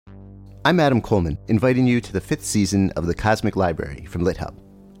I'm Adam Coleman, inviting you to the 5th season of The Cosmic Library from LitHub.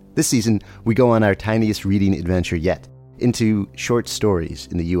 This season, we go on our tiniest reading adventure yet, into short stories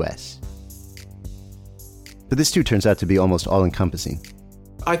in the U.S. But this too turns out to be almost all-encompassing.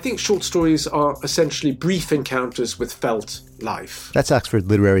 I think short stories are essentially brief encounters with felt life. That's Oxford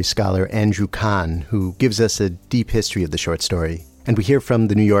literary scholar Andrew Kahn, who gives us a deep history of the short story. And we hear from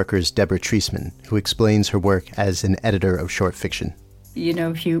The New Yorker's Deborah Treisman, who explains her work as an editor of short fiction. You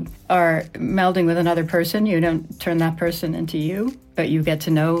know, if you are melding with another person, you don't turn that person into you, but you get to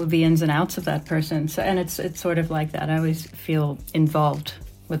know the ins and outs of that person. So, and it's sort of like that. I always feel involved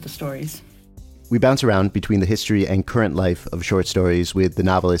with the stories. We bounce around between the history and current life of short stories with the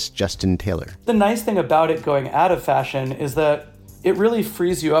novelist Justin Taylor. The nice thing about it going out of fashion is that it really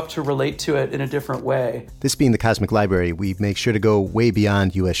frees you up to relate to it in a different way. This being the Cosmic Library, we make sure to go way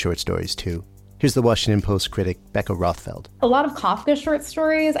beyond U.S. short stories, too. Here's the Washington Post critic, Becca Rothfeld. A lot of Kafka short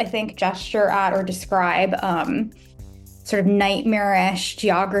stories, I think, gesture at or describe sort of nightmarish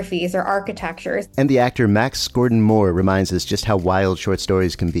geographies or architectures. And the actor Max Gordon Moore reminds us just how wild short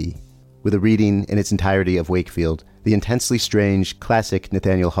stories can be, with a reading in its entirety of Wakefield, the intensely strange, classic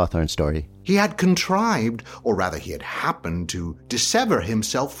Nathaniel Hawthorne story. He had contrived, or rather he had happened to dissever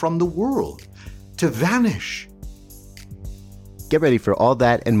himself from the world, to vanish. Get ready for all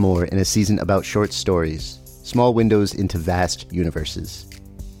that and more in a season about short stories, small windows into vast universes.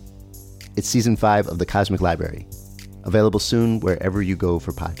 It's season 5 of The Cosmic Library, available soon wherever you go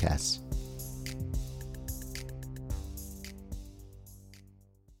for podcasts.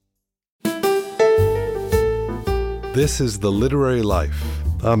 This is The Literary Life.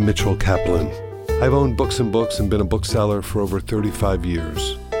 I'm Mitchell Kaplan. I've owned Books and Books and been a bookseller for over 35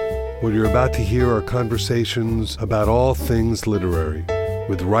 years. What you're about to hear are conversations about all things literary,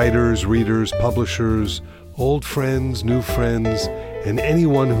 with writers, readers, publishers, old friends, new friends, and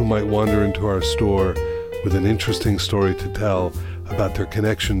anyone who might wander into our store with an interesting story to tell about their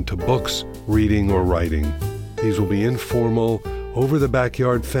connection to books, reading, or writing. These will be informal,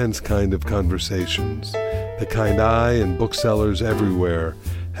 over-the-backyard fence kind of conversations, the kind I and booksellers everywhere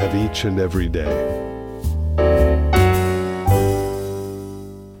have each and every day.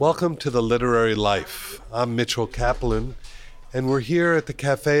 Welcome to The Literary Life. I'm Mitchell Kaplan, and we're here at the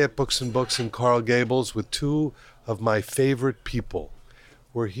cafe at Books and Books in Coral Gables with two of my favorite people.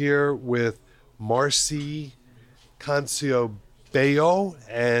 We're here with Marcy Canciobello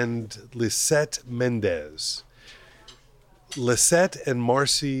and Lisette Mendez. Lisette and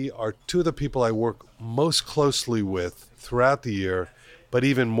Marcy are two of the people I work most closely with throughout the year, but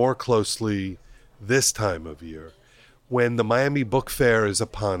even more closely this time of year, when the Miami Book Fair is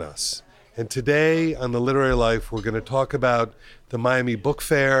upon us. And today on The Literary Life, we're going to talk about the Miami Book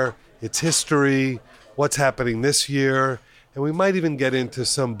Fair, its history, what's happening this year, and we might even get into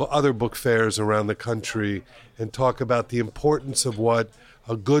some other book fairs around the country and talk about the importance of what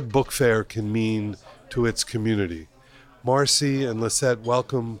a good book fair can mean to its community. Marcy and Lisette,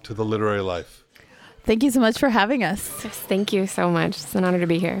 welcome to The Literary Life. Thank you so much for having us. Yes, thank you so much. It's an honor to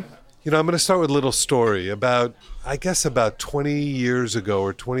be here. You know, I'm going to start with a little story. About 20 years ago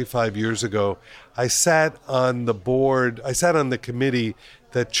or 25 years ago, I sat on the committee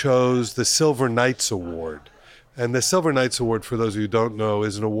that chose the Silver Knights Award. And the Silver Knights Award, for those of you who don't know,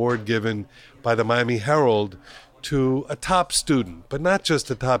 is an award given by the Miami Herald to a top student, but not just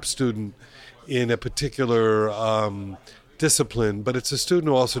a top student in a particular discipline, but it's a student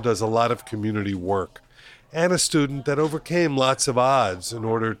who also does a lot of community work, and a student that overcame lots of odds in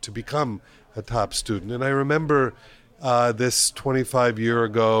order to become a top student. And I remember this 25-year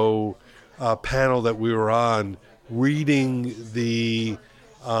ago panel that we were on, reading the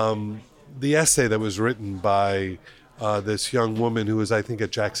essay that was written by this young woman who was, I think,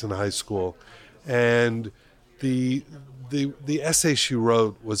 at Jackson High School. And the essay she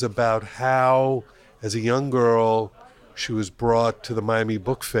wrote was about how, as a young girl, she was brought to the Miami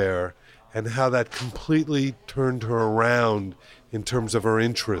Book Fair, and how that completely turned her around in terms of her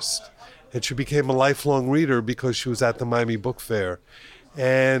interest. And she became a lifelong reader because she was at the Miami Book Fair.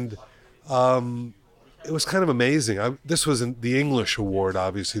 And it was kind of amazing. This was the English award,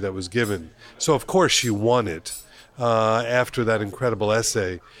 obviously, that was given. So, of course, she won it after that incredible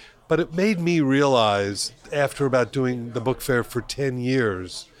essay. But it made me realize, after about doing the book fair for 10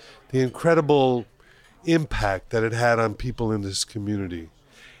 years, the incredible impact that it had on people in this community.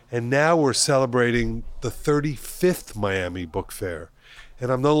 And now we're celebrating the 35th Miami Book Fair. And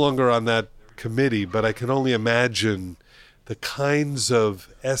I'm no longer on that committee, but I can only imagine the kinds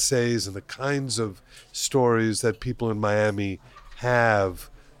of essays and the kinds of stories that people in Miami have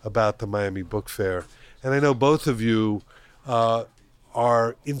about the Miami Book Fair. And I know both of you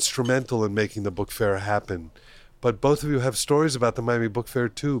are instrumental in making the book fair happen. But both of you have stories about the Miami Book Fair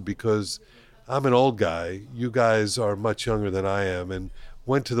too, because I'm an old guy. You guys are much younger than I am and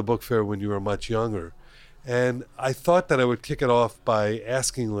went to the book fair when you were much younger. And I thought that I would kick it off by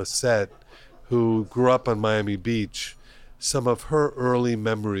asking Lisette, who grew up on Miami Beach, some of her early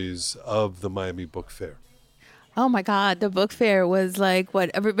memories of the Miami Book Fair. Oh my God, the book fair was like what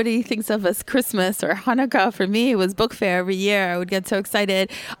everybody thinks of as Christmas or Hanukkah. For me, it was book fair every year. I would get so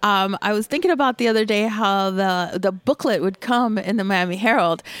excited. I was thinking about the other day how the booklet would come in the Miami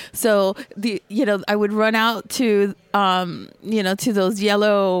Herald. So I would run out to to those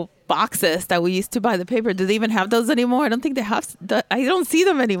yellow boxes that we used to buy the paper. Do they even have those anymore? I don't think they have. I don't see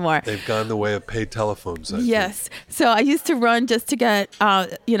them anymore. They've gone the way of paid telephones, I Yes. So I used to run just to get,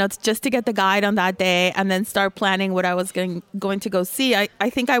 just to get the guide on that day and then start planning what I was going to go see. I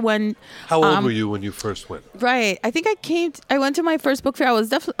think I went. How old were you when you first went? Right. I think I went to my first book fair. I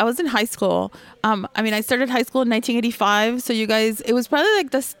was in high school. I started high school in 1985. So you guys, it was probably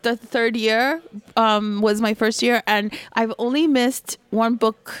like the third year was my first year. And I've only missed one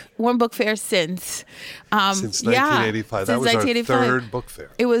book fair since. Since 1985. That was our third book fair.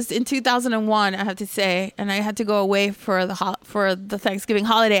 It was in 2001, I have to say, and I had to go away for the Thanksgiving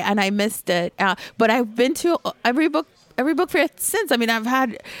holiday, and I missed it. But I've been to every book fair since.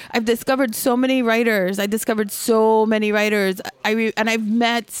 I've discovered so many writers. I've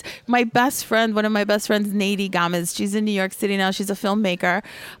met my best friend, one of my best friends, Nady Gomez. She's in New York City now. She's a filmmaker.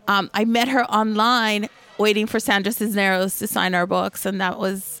 I met her online waiting for Sandra Cisneros to sign our books. And that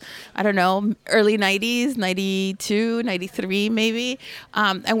was, I don't know, early 90s, 92, 93 maybe.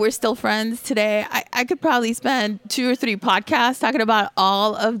 And we're still friends today. I could probably spend 2 or 3 podcasts talking about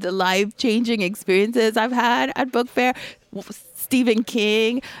all of the life-changing experiences I've had at Book Fair. Stephen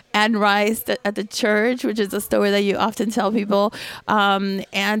King, Anne Rice at the church, which is a story that you often tell people.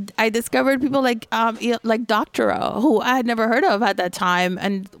 And I discovered people like Doctorow, who I had never heard of at that time.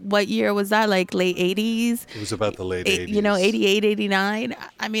 And what year was that? Like late 80s? It was about the late 80s. 88, 89.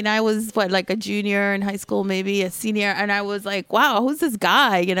 I was like a junior in high school, maybe a senior. And I was like, wow, who's this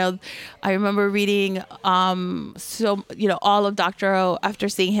guy? I remember reading all of Doctorow after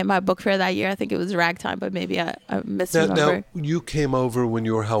seeing him at Book Fair that year. I think it was Ragtime, but maybe I misremembered. Now, you came over when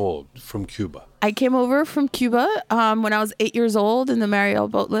you were how old from Cuba? I came over from Cuba when I was 8 years old in the Mariel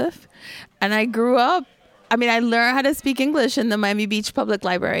boat lift. And I grew up. I learned how to speak English in the Miami Beach Public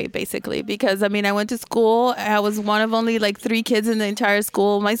Library, basically, because, I went to school. I was one of only 3 kids in the entire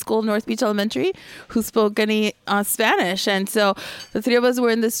school, my school, North Beach Elementary, who spoke any Spanish. And so the 3 of us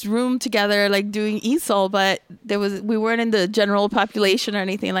were in this room together, doing ESOL, but we weren't in the general population or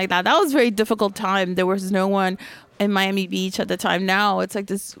anything like that. That was a very difficult time. There was no one in Miami Beach at the time. Now it's like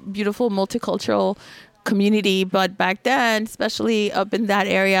this beautiful multicultural community, but back then, especially up in that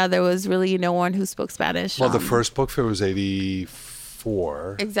area, there was really no one who spoke Spanish. Well, the first book fair was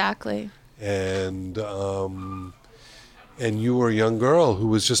 84. Exactly. And you were a young girl who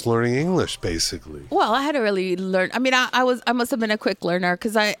was just learning English, basically. Well, I had to really learn. I must have been a quick learner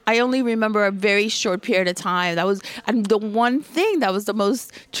because I only remember a very short period of time. And the one thing that was the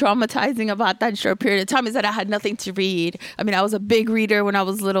most traumatizing about that short period of time is that I had nothing to read. I was a big reader when I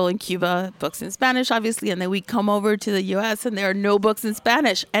was little in Cuba, books in Spanish, obviously. And then we come over to the U.S. and there are no books in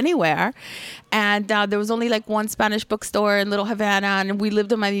Spanish anywhere. And there was only one Spanish bookstore in Little Havana, and we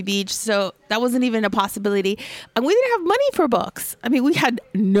lived in Miami Beach. So that wasn't even a possibility. And we didn't have money for books. We had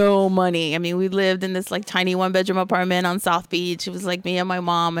no money. We lived in this tiny 1-bedroom apartment on South Beach. It was me and my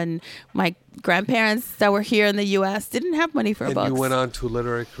mom and my grandparents that were here in the U.S. didn't have money for books. And you went on to a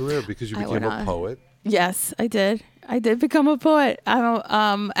literary career because you became a poet. Yes, I did. I did become a poet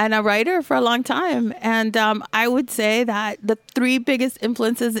and a writer for a long time. And I would say that the 3 biggest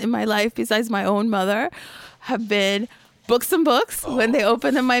influences in my life, besides my own mother, have been Books and Books when they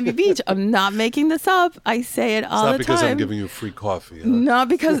opened in Miami Beach. I'm not making this up. I say it all the time. It's not because I'm giving you free coffee. Huh? Not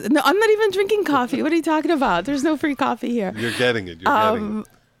because, no, I'm not even drinking coffee. What are you talking about? There's no free coffee here. You're getting it. You're getting it.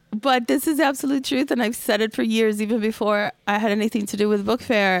 But this is absolute truth, and I've said it for years, even before I had anything to do with Book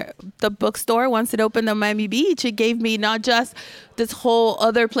Fair. The bookstore, once it opened on Miami Beach, it gave me not just this whole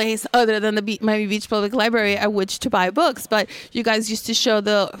other place other than the Miami Beach Public Library at which to buy books, but you guys used to show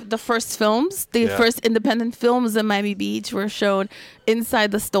the first films, first independent films in Miami Beach were shown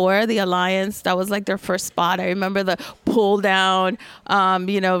inside the store, the Alliance. That was their first spot. I remember the pull down,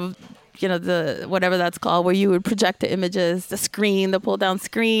 the whatever that's called, where you would project the images, the pull down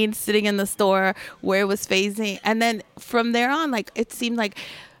screen, sitting in the store where it was facing. And then from there on, it seemed like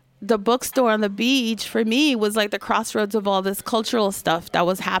the bookstore on the beach for me was the crossroads of all this cultural stuff that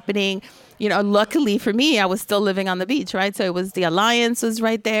was happening luckily for me, I was still living on the beach, right? So it was the Alliance was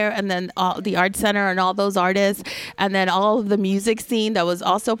right there, and then all the Art Center and all those artists, and then all of the music scene that was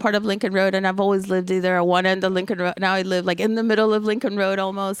also part of Lincoln Road. And I've always lived either at one end of Lincoln Road. Now I live like in the middle of Lincoln Road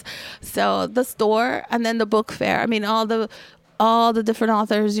almost. So the store and then the book fair. I mean, all the different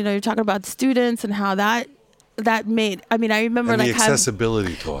authors, you're talking about students and how that made, I remember and like the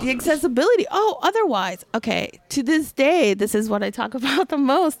accessibility to the accessibility. Oh, otherwise, okay. To this day, this is what I talk about the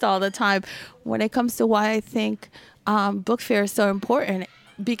most all the time when it comes to why I think book fair is so important.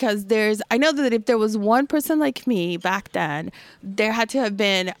 Because I know that if there was one person like me back then, there had to have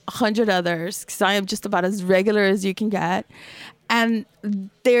been 100 others, because I am just about as regular as you can get. And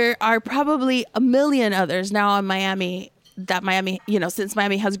there are probably a million others now in Miami, since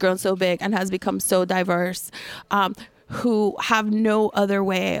Miami has grown so big and has become so diverse, who have no other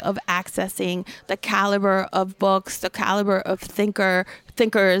way of accessing the caliber of books, the caliber of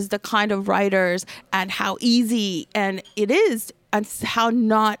thinkers, the kind of writers, and how easy and it is, and how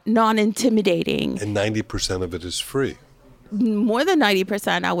non-intimidating. And 90% of it is free. More than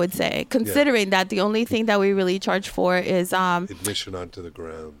 90%, I would say, considering that the only thing that we really charge for is admission onto the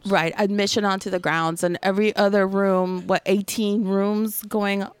grounds. Right, admission onto the grounds, and every other room, 18 rooms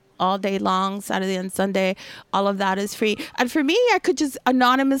going all day long, Saturday and Sunday, all of that is free. And for me, I could just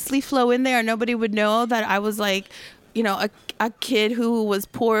anonymously flow in there, and nobody would know that I was like, a kid who was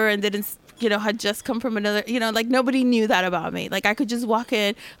poor and didn't, had just come from another, like nobody knew that about me. Like I could just walk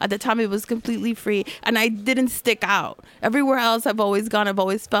in. At the time it was completely free, and I didn't stick out. Everywhere else I've always gone, I've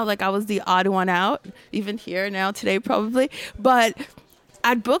always felt like I was the odd one out, even here now today probably. But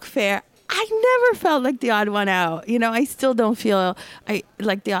at book fair, I never felt like the odd one out. I still don't feel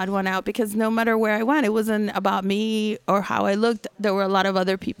like the odd one out, because no matter where I went, it wasn't about me or how I looked. There were a lot of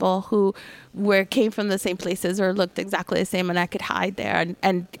other people who came from the same places or looked exactly the same, and I could hide there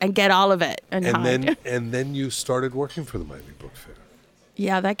and get all of it. And then you started working for the Miami Book Fair.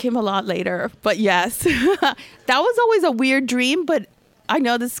 Yeah, that came a lot later. But yes, that was always a weird dream, but I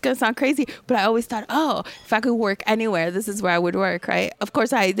know this is going to sound crazy, but I always thought, if I could work anywhere, this is where I would work, right? Of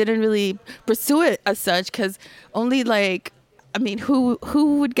course, I didn't really pursue it as such, because only who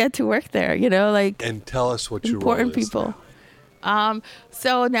would get to work there, And tell us what your important role is people. Now.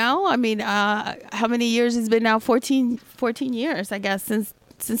 So now, how many years has been now? 14 years, I guess,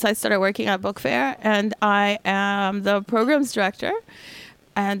 since I started working at Book Fair, and I am the programs director,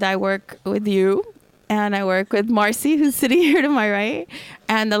 and I work with you. And I work with Marcy, who's sitting here to my right,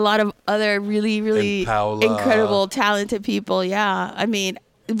 and a lot of other really, really incredible, talented people. Yeah.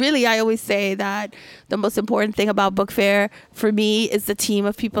 Really, I always say that the most important thing about Book Fair for me is the team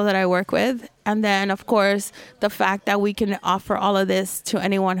of people that I work with. And then, of course, the fact that we can offer all of this to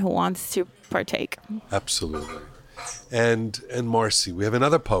anyone who wants to partake. Absolutely. And Marcy, we have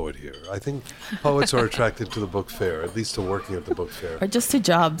another poet here. I think poets are attracted to the book fair, at least to working at the book fair. Or just to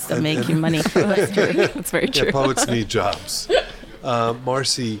jobs that make you money. That's true. That's very true. Yeah, poets need jobs.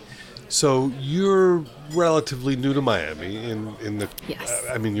 Marcy, so you're relatively new to Miami. Yes.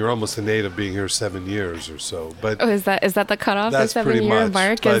 You're almost a native, being here 7 years or so. But is that the cutoff? That's the 7-year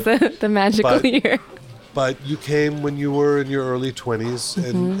mark is the magical year. But you came when you were in your early 20s,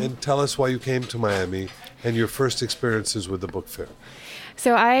 and tell us why you came to Miami and your first experiences with the book fair.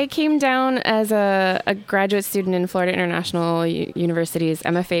 So I came down as a graduate student in Florida International University's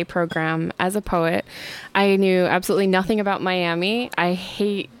MFA program as a poet. I knew absolutely nothing about Miami. I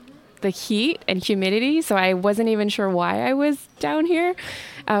hate the heat and humidity, so I wasn't even sure why I was down here.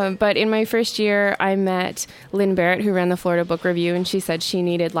 But in my first year, I met Lynn Barrett, who ran the Florida Book Review, and she said she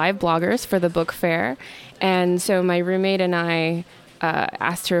needed live bloggers for the book fair. And so my roommate and I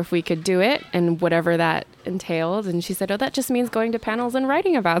asked her if we could do it and whatever that entailed. And she said, that just means going to panels and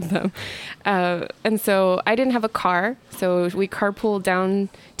writing about them. And so I didn't have a car, so we carpooled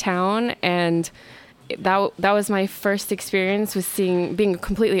downtown, and that was my first experience with being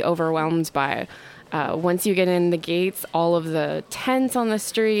completely overwhelmed by once you get in the gates, all of the tents on the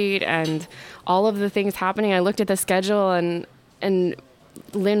street and all of the things happening. I looked at the schedule, and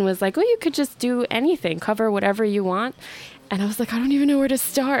Lynn was like, you could just do anything, cover whatever you want. And I was like, I don't even know where to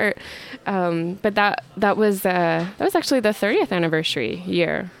start. But that was actually the 30th anniversary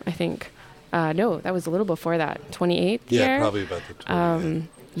year, I think. No, that was a little before that, 28th year. Yeah, probably about the 28th.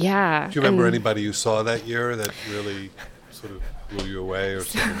 Yeah. Do you remember anybody you saw that year that really sort of blew you away, or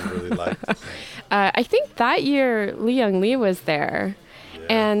something you really liked? I think that year Li Young Lee was there. Yeah.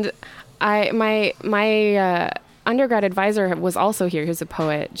 And my undergrad advisor was also here, who's a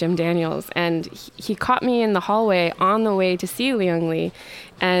poet, Jim Daniels, and he caught me in the hallway on the way to see Li Young Lee,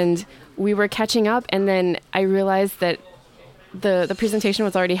 and we were catching up, and then I realized that the presentation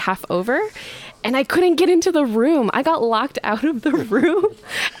was already half over, and I couldn't get into the room. I got locked out of the room,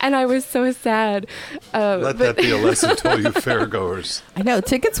 and I was so sad. Let that be a lesson to all you fairgoers. I know.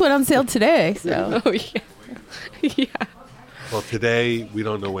 Tickets went on sale today. So. Oh, yeah. Yeah. Well, today, we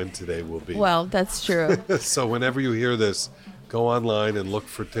don't know when today will be. Well, that's true. So whenever you hear this, go online and look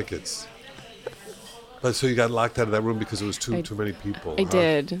for tickets. But so you got locked out of that room because it was too many people. I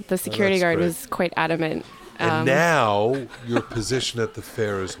did. The security guard was quite adamant. And now your position at the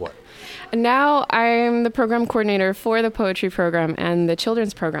fair is what? Now I'm the program coordinator for the poetry program and the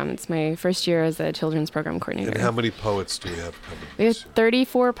children's program. It's my first year as a children's program coordinator. And how many poets do we have coming? We have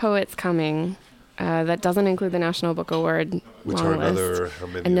 34 poets coming. That doesn't include the National Book Award. Which are another, how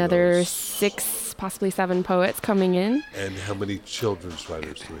many? Another 6, possibly 7 poets coming in. And how many children's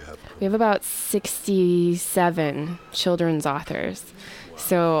writers do we have coming? We have about 67 children's authors.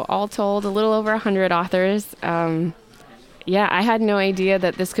 So all told, a little over 100 authors. Yeah, I had no idea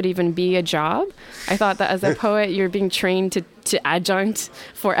that this could even be a job. I thought that as a poet, you're being trained to adjunct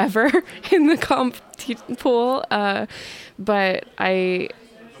forever in the comp pool. But I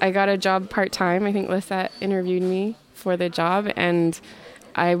got a job part-time. I think Lisette interviewed me for the job, and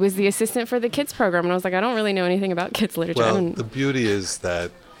I was the assistant for the kids program. And I was like, I don't really know anything about kids literature. Well, the beauty is that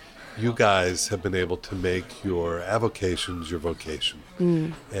you guys have been able to make your avocations your vocation.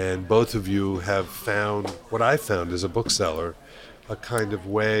 And both of you have found, what I found as a bookseller, a kind of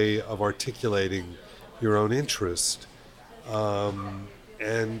way of articulating your own interest,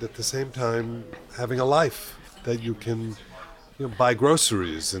 and at the same time having a life that you can buy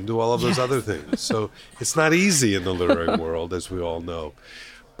groceries and do all of those other things. So it's not easy in the literary world, as we all know.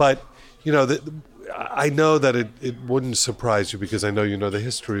 But, I know that it wouldn't surprise you because I know you know the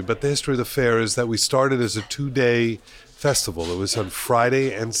history, but the history of the fair is that we started as a 2-day festival. It was on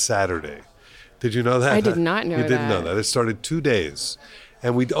Friday and Saturday. Did you know that? I did not know that. You didn't know that. It started 2 days.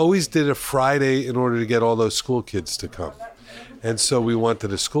 And we always did a Friday in order to get all those school kids to come. And so we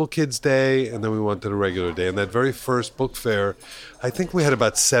wanted a school kids day, and then we wanted a regular day. And that very first book fair, I think we had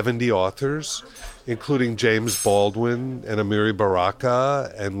about 70 authors, including James Baldwin and Amiri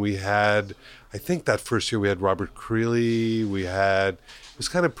Baraka. And we had, I think that first year we had Robert Creeley. It was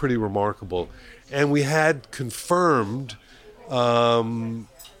kind of pretty remarkable. And we had confirmed, Borges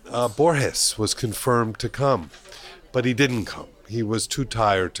was confirmed to come, but he didn't come. He was too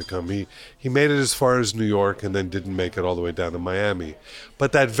tired to come. He made it as far as New York and then didn't make it all the way down to Miami.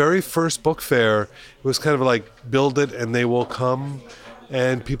 But that very first book fair, it was kind of like build it and they will come,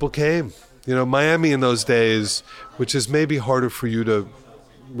 and people came. Miami in those days, which is maybe harder for you to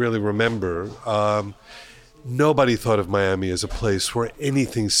really remember, nobody thought of Miami as a place where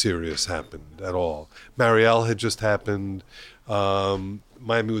anything serious happened at all. Mariel had just happened.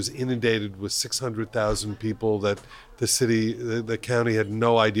 Miami was inundated with 600,000 people that the city, the county had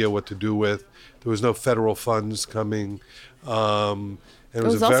no idea what to do with. There was no federal funds coming. There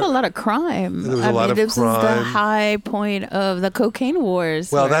was also a lot of crime. There was a lot of this crime. was the high point of the cocaine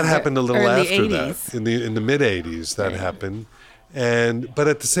wars. Well, that happened a little early after 80s. that. In the mid 80s, that happened. But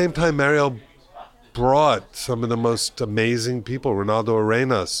at the same time, Mariel brought some of the most amazing people. Ronaldo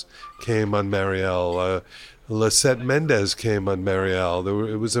Arenas came on Mariel. Lisette Mendez came on Mariel.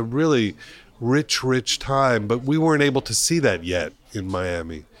 It was a really rich time, but we weren't able to see that yet in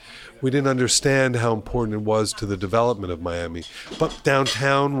Miami. We didn't understand how important it was to the development of Miami. But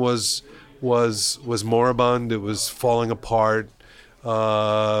downtown was moribund. It was falling apart.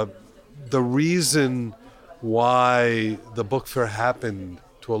 The reason why the book fair happened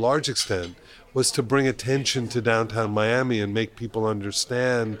to a large extent was to bring attention to downtown Miami and make people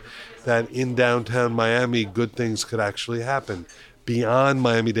understand that in downtown Miami, good things could actually happen beyond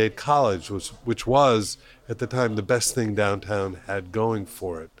Miami-Dade College, which was, at the time, the best thing downtown had going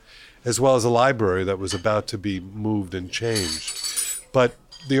for it, as well as a library that was about to be moved and changed. But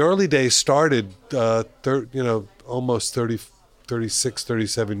the early days started, almost 36,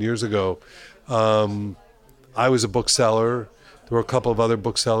 37 years ago. I was a bookseller. There were a couple of other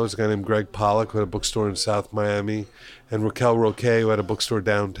booksellers, a guy named Greg Pollack, who had a bookstore in South Miami, and Raquel Roque, who had a bookstore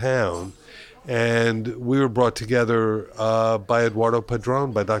downtown. And we were brought together by Eduardo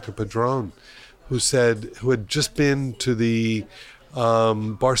Padron, by Dr. Padron, who had just been to the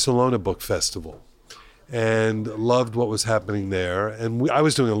Barcelona Book Festival and loved what was happening there. And I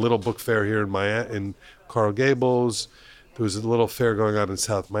was doing a little book fair here in Coral Gables. There was a little fair going on in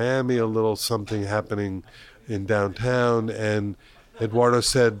South Miami, a little something happening in downtown, and Eduardo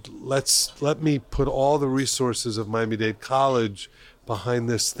said, let me put all the resources of Miami-Dade College behind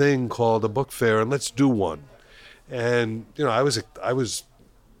this thing called a book fair, and let's do one. And I was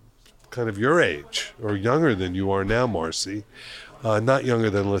kind of your age, or younger than you are now, Marcy. Not younger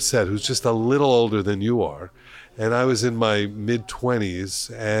than Lisette, who's just a little older than you are. And I was in my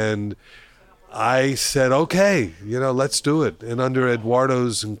mid-20s, and I said, okay, let's do it. And under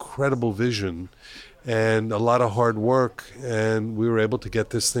Eduardo's incredible vision and a lot of hard work, and we were able to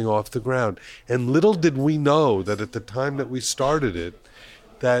get this thing off the ground. And little did we know that at the time that we started it,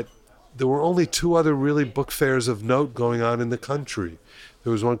 that there were only 2 other really book fairs of note going on in the country.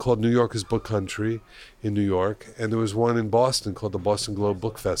 There was one called New Yorkers Book Country in New York, and there was one in Boston called the Boston Globe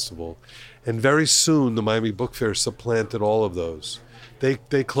Book Festival. And very soon, the Miami Book Fair supplanted all of those.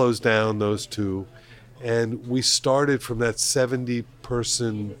 They closed down those 2, and we started from that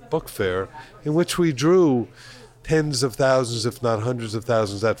 70-person book fair in which we drew tens of thousands, if not hundreds of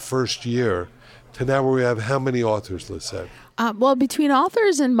thousands, that first year, to now where we have how many authors, Lisette? Well, between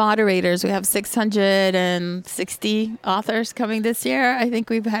authors and moderators, we have 660 authors coming this year. I think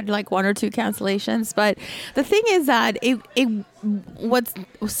we've had like 1 or 2 cancellations. But the thing is that what's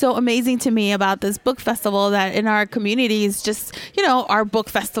so amazing to me about this book festival, that in our community is just, our book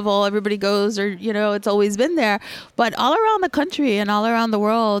festival, everybody goes, or, it's always been there. But all around the country and all around the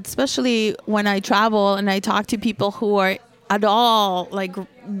world, especially when I travel and I talk to people who are at all like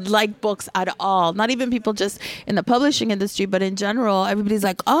books at all, not even people just in the publishing industry, but in general, everybody's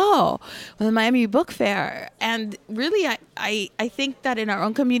like, oh, well, the Miami Book Fair. And really, I think that in our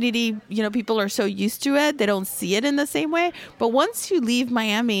own community, people are so used to it, they don't see it in the same way. But once you leave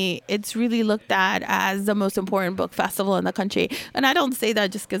Miami, it's really looked at as the most important book festival in the country. And I don't say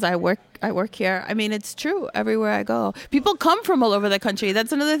that just because I work here. I mean, it's true everywhere I go. People come from all over the country.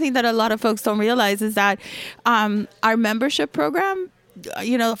 That's another thing that a lot of folks don't realize, is that our membership program,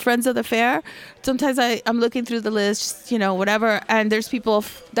 Friends of the Fair, sometimes I'm looking through the list, whatever, and there's people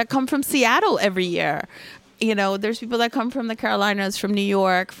that come from Seattle every year. There's people that come from the Carolinas, from New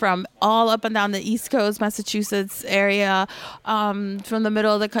York, from all up and down the East Coast, Massachusetts area, from the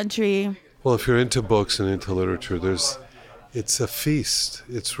middle of the country. Well, if you're into books and into literature, it's a feast.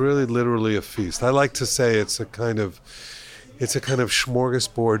 It's really literally a feast. I like to say it's a kind of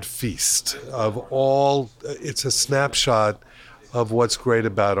smorgasbord feast of all. It's a snapshot of what's great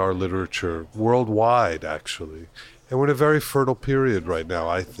about our literature worldwide, actually. And we're in a very fertile period right now,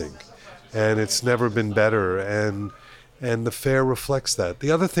 I think. And it's never been better. And the fair reflects that.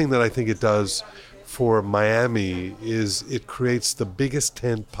 The other thing that I think it does for Miami is it creates the biggest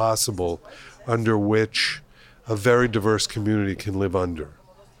tent possible under which a very diverse community can live under.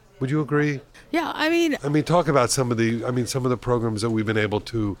 Would you agree? Yeah, I mean, talk about some of the programs that we've been able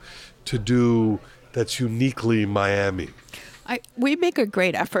to do that's uniquely Miami. We make a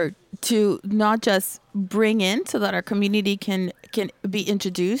great effort to not just bring in so that our community can be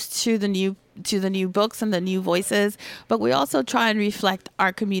introduced to the new books and the new voices, but we also try and reflect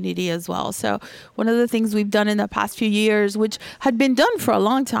our community as well. So one of the things we've done in the past few years, which had been done for a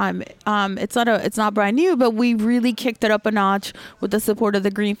long time, it's not brand new, but we really kicked it up a notch with the support of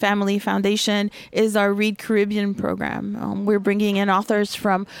the Green Family Foundation, is our Read Caribbean program. We're bringing in authors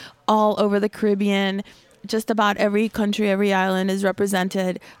from all over the Caribbean. Just about every country, every island is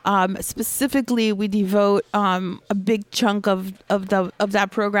represented. Specifically, we devote a big chunk of that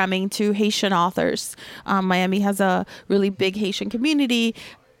programming to Haitian authors. Miami has a really big Haitian community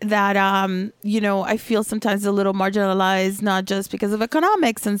that, I feel sometimes a little marginalized, not just because of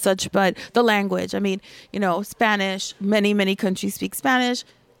economics and such, but the language. I mean, Spanish, many countries speak Spanish.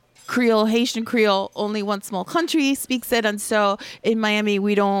 Creole, Haitian Creole, only one small country speaks it, and so in Miami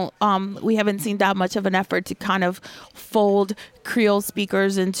we haven't seen that much of an effort to kind of fold Creole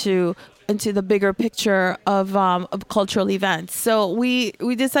speakers into the bigger picture of cultural events. So we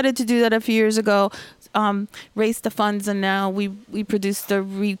decided to do that a few years ago, raised the funds, and now we produced the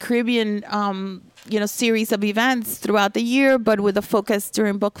Read Caribbean series of events throughout the year, but with a focus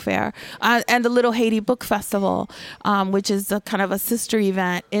during book fair, and the Little Haiti Book Festival, which is a kind of a sister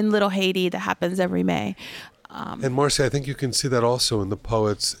event in Little Haiti that happens every May. And Marcy, I think you can see that also in the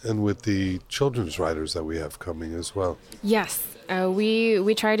poets and with the children's writers that we have coming as well. Yes.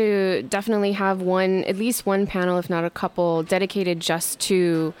 We try to definitely have at least one panel, if not a couple, dedicated just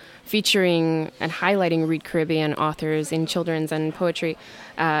to featuring and highlighting Read Caribbean authors in children's and poetry,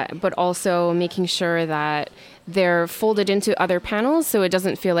 but also making sure that they're folded into other panels so it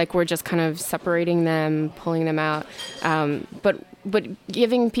doesn't feel like we're just kind of separating them, pulling them out, but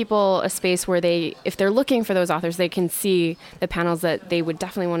giving people a space where if they're looking for those authors, they can see the panels that they would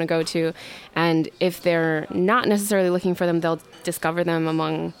definitely want to go to. And if they're not necessarily looking for them, they'll discover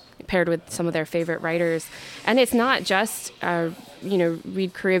them paired with some of their favorite writers. And it's not just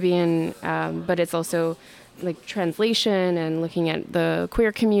read Caribbean, but it's also like translation and looking at the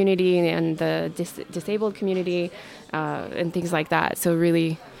queer community and the disabled community and things like that. So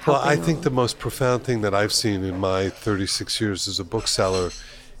really helping. Well, I think the most profound thing that I've seen in my 36 years as a bookseller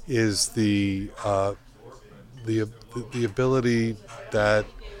is the ability that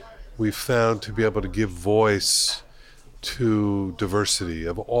we've found to be able to give voice to diversity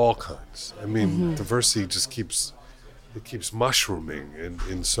of all kinds. I mean, diversity just keeps mushrooming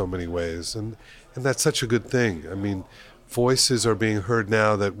in so many ways, and that's such a good thing. I mean, voices are being heard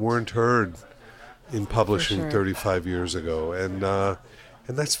now that weren't heard in publishing 35 years ago, and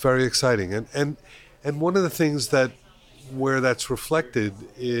that's very exciting. And one of the things where that's reflected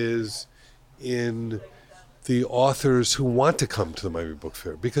is in the authors who want to come to the Miami Book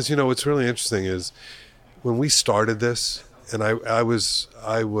Fair, because what's really interesting is when we started this, and I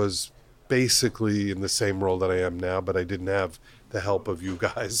was basically in the same role that I am now, but I didn't have the help of you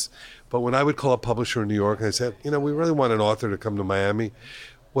guys. But when I would call a publisher in New York and I said, we really want an author to come to Miami,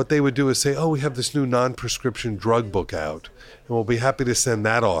 what they would do is say, we have this new non-prescription drug book out, and we'll be happy to send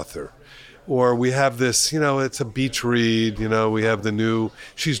that author. Or we have this, it's a beach read, we have the new,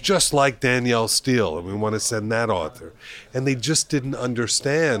 she's just like Danielle Steele, and we want to send that author. And they just didn't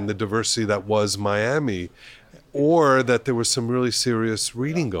understand the diversity that was Miami, or that there was some really serious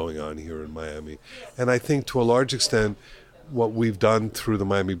reading going on here in Miami. And I think to a large extent, what we've done through the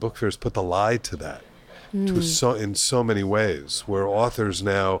Miami Book Fair is put the lie to that. In so many ways, where authors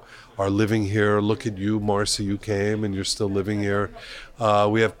now are living here. Look at you, Marcy, you came and you're still living here.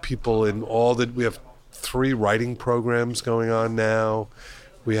 We have people we have 3 writing programs going on now.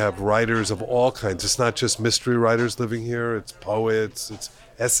 We have writers of all kinds. It's not just mystery writers living here. It's poets, it's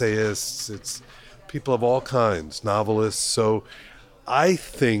essayists, it's people of all kinds, novelists. So I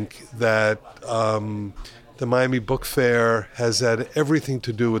think that the Miami Book Fair has had everything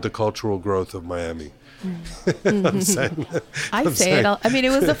to do with the cultural growth of Miami. I'm saying it. I mean, it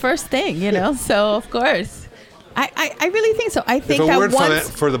was the first thing, so of course. I really think so. I think if it that weren't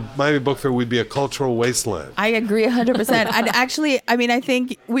for the Miami Book Fair, we'd be a cultural wasteland. I agree 100%. And actually, I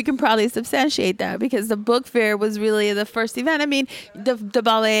think we can probably substantiate that because the book fair was really the first event. I mean, the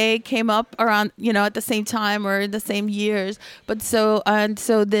ballet came up around, at the same time or the same years, but so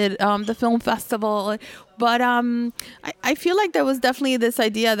did the film festival. But I feel like there was definitely this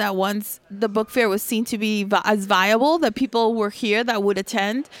idea that once the book fair was seen to be as viable, that people were here that would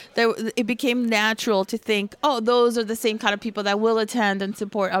attend, it became natural to think, those are the same kind of people that will attend and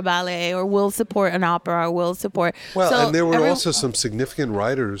support a ballet or will support an opera or will support. Well, and there were also some significant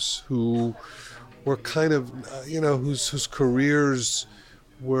writers who were kind of, whose careers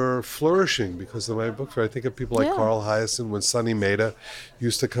were flourishing because of the Miami Book Fair. I think of people like Carl Hyacin, when Sonny Maeda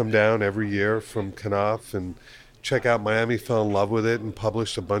used to come down every year from Knopf and check out Miami, fell in love with it, and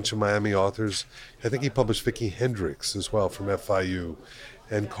published a bunch of Miami authors. I think he published Vicki Hendricks as well from FIU,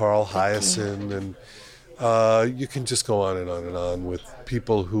 and Carl Hyacin, and you can just go on and on and on with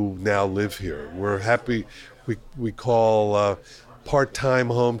people who now live here. We're happy. We call part-time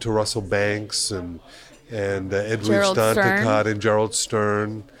home to Russell Banks and Edwidge Danticat and Gerald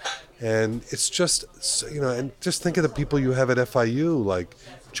Stern. And it's just, and just think of the people you have at FIU, like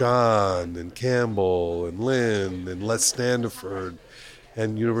John and Campbell and Lynn and Les Standiford,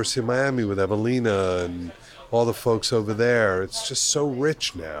 and University of Miami with Evelina and all the folks over there. It's just so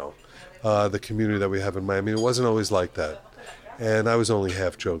rich now, the community that we have in Miami. It wasn't always like that. And I was only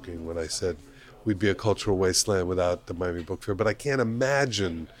half joking when I said we'd be a cultural wasteland without the Miami Book Fair, but I can't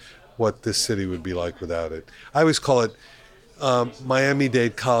imagine what this city would be like without it. I always call it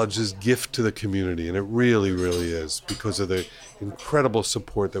Miami-Dade College's gift to the community, and it really, really is, because of the incredible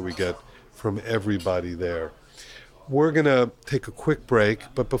support that we get from everybody there. We're going to take a quick break,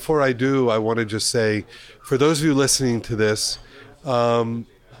 but before I do, I want to just say, for those of you listening to this, and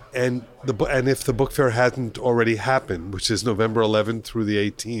if the book fair hasn't already happened, which is November 11th through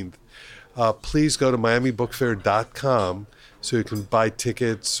the 18th, please go to miamibookfair.com so you can buy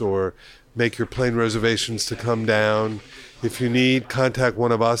tickets or make your plane reservations to come down. If you need, contact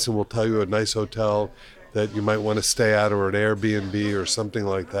one of us and we'll tell you a nice hotel that you might want to stay at, or an Airbnb or something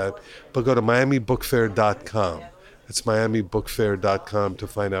like that. But go to miamibookfair.com. It's miamibookfair.com to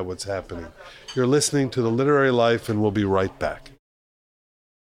find out what's happening. You're listening to The Literary Life, and we'll be right back.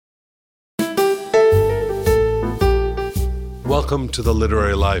 Welcome to The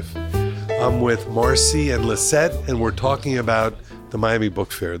Literary Life. I'm with Marcy and Lisette, and we're talking about the Miami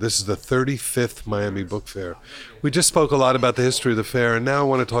Book Fair. This is the 35th Miami Book Fair. We just spoke a lot about the history of the fair, and now I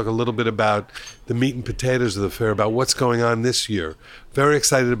want to talk a little bit about the meat and potatoes of the fair, about what's going on this year. Very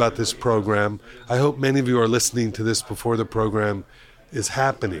excited about this program. I hope many of you are listening to this before the program is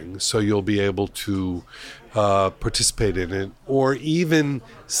happening, so you'll be able to participate in it, or even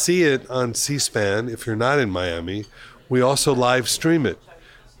see it on C-SPAN if you're not in Miami. We also live stream it.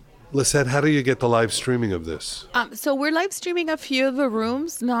 Lisette, how do you get the live streaming of this? So we're live streaming a few of the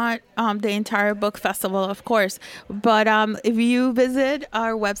rooms, not the entire book festival, of course. But if you visit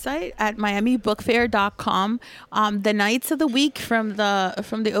our website at miamibookfair.com, the nights of the week from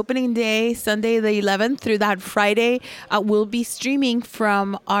the opening day, Sunday the 11th, through that Friday, we'll be streaming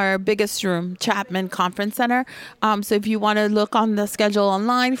from our biggest room, Chapman Conference Center. So if you want to look on the schedule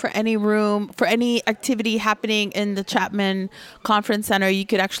online for any room, for any activity happening in the Chapman Conference Center, you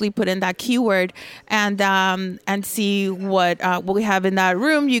could actually put in that keyword and see what we have in that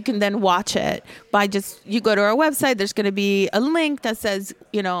room. You can then watch it by you go to our website. There's going to be a link that says,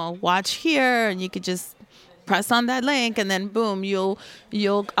 watch here, and you could just press on that link, and then boom, you'll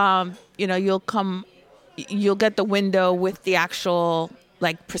get the window with the actual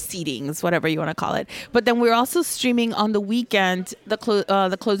proceedings, whatever you want to call it. But then we're also streaming on the weekend, the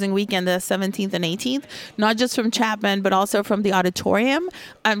closing weekend, the 17th and 18th, not just from Chapman, but also from the auditorium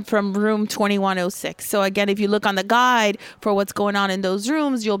and from room 2106. So again, if you look on the guide for what's going on in those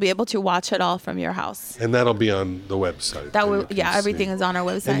rooms, you'll be able to watch it all from your house. And that'll be on the website. Everything is on our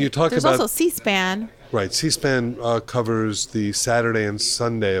website. And you talk There's also C-SPAN. Right, C-SPAN covers the Saturday and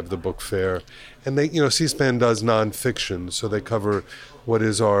Sunday of the book fair, and C-SPAN does nonfiction, so they cover what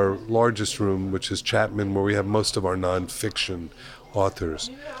is our largest room, which is Chapman, where we have most of our nonfiction authors.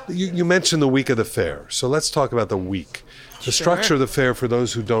 You mentioned the week of the fair, so let's talk about the week. The structure of the fair, for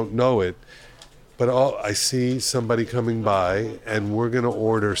those who don't know it, but I see somebody coming by, and we're going to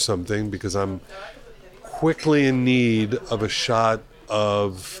order something because I'm quickly in need of a shot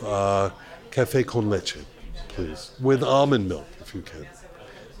of café con leche, please, with almond milk, if you can.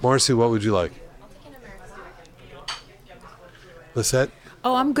 Marcy, what would you like? Lisette?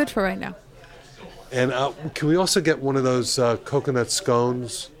 Oh, I'm good for right now. And can we also get one of those coconut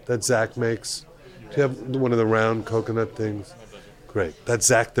scones that Zach makes? Do you have one of the round coconut things? Great. That's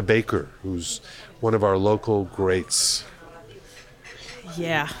Zach the baker, who's one of our local greats.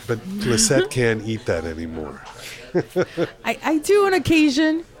 Yeah. But Lisette can't eat that anymore. I do on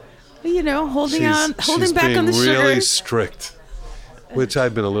occasion. Holding back on the sugar. She's being really strict. Which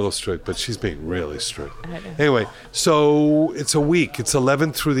I've been a little strict, but she's being really strict. Anyway, so it's a week. It's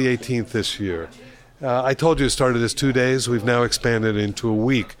 11th through the 18th this year. I told you it started as 2 days. We've now expanded into a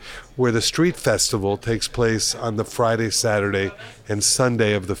week, where the street festival takes place on the Friday, Saturday, and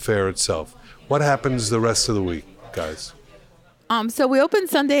Sunday of the fair itself. What happens the rest of the week, guys? So we opened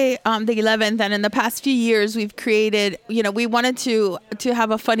Sunday, the 11th, and in the past few years, we've created, we wanted to have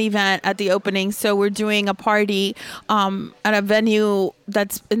a fun event at the opening. So we're doing a party at a venue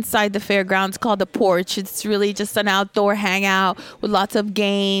that's inside the fairgrounds called The Porch. It's really just an outdoor hangout with lots of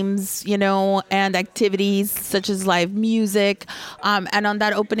games, and activities such as live music. And on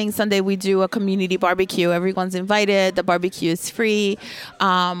that opening Sunday, we do a community barbecue. Everyone's invited. The barbecue is free.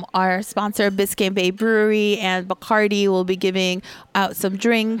 Our sponsor, Biscayne Bay Brewery and Bacardi, will be giving out some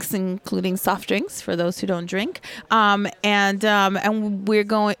drinks, including soft drinks for those who don't drink. And we're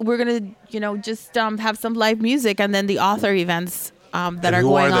gonna just have some live music, and then the author events that are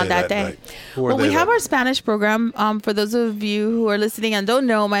going on that day. Well, we have our Spanish program. For those of you who are listening and don't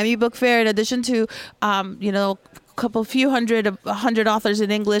know, Miami Book Fair, in addition to few hundred authors in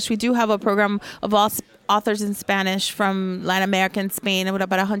English, we do have a program of all authors in Spanish from Latin America and Spain, and with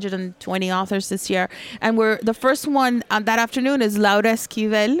about 120 authors this year. And the first one that afternoon is Laura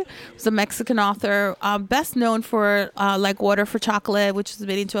Esquivel, who's a Mexican author, best known for Like Water for Chocolate, which was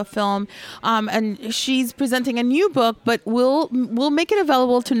made into a film. And she's presenting a new book, but we'll make it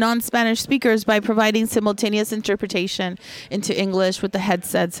available to non-Spanish speakers by providing simultaneous interpretation into English with the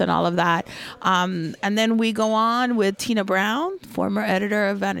headsets and all of that. And then we go on with Tina Brown, former editor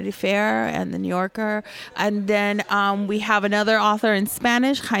of Vanity Fair and The New Yorker. And then we have another author in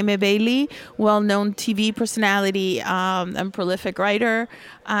Spanish, Jaime Bailey, well-known TV personality and prolific writer.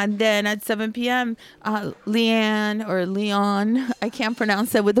 And then at 7 p.m., Leon, I can't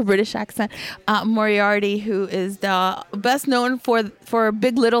pronounce it with a British accent, Moriarty, who is the best known for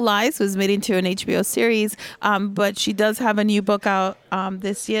Big Little Lies, was made into an HBO series. But she does have a new book out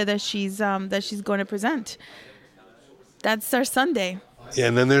this year that she's going to present. That's our Sunday. Yeah,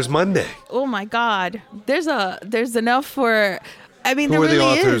 and then there's Monday. Oh my God, there's enough for I mean, Who there are the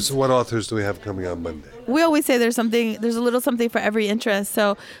really authors? is. What authors do we have coming on Monday? We always say there's a little something for every interest.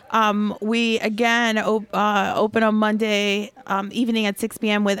 So we again open on Monday evening at 6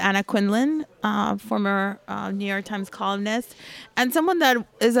 p.m. with Anna Quinlan, former New York Times columnist, and someone that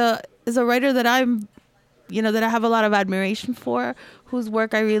is a writer that that I have a lot of admiration for, whose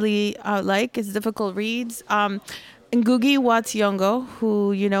work I really like. It's difficult reads. Ngugi wa Thiong'o,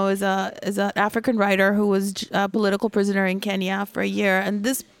 who is an African writer who was a political prisoner in Kenya for a year, and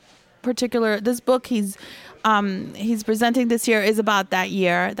this book he's presenting this year is about that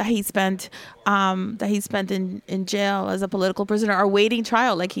year that he spent in jail as a political prisoner or waiting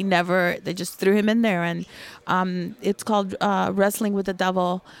trial. Like they just threw him in there, and it's called Wrestling with the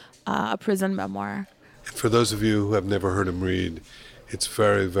Devil, a prison memoir. For those of you who have never heard him read, it's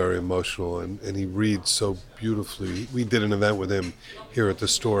very, very emotional, and he reads so beautifully. We did an event with him here at the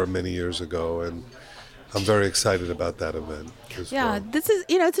store many years ago, and I'm very excited about that event as well. This is,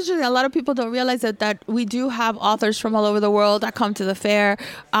 it's interesting. A lot of people don't realize that we do have authors from all over the world that come to the fair.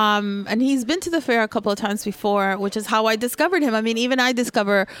 And he's been to the fair a couple of times before, which is how I discovered him. I mean, even I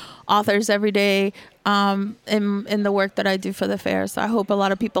discover authors every day in the work that I do for the fair. So I hope a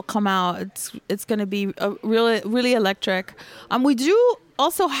lot of people come out. It's going to be really, really electric. We do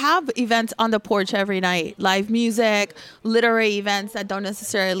also have events on the porch every night, live music, literary events that don't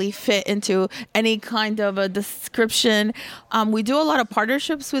necessarily fit into any kind of a description. We do a lot of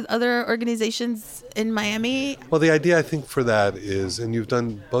partnerships with other organizations in Miami. Well, the idea I think for that is, and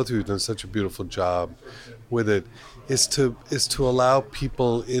both of you have done such a beautiful job with it, is to allow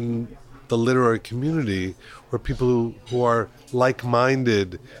people in the literary community, or people who are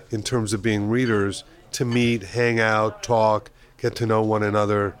like-minded in terms of being readers, to meet, hang out, talk, get to know one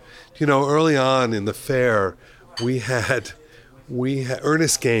another. Early on in the fair, we had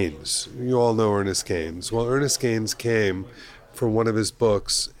Ernest Gaines. You all know Ernest Gaines. Well, Ernest Gaines came for one of his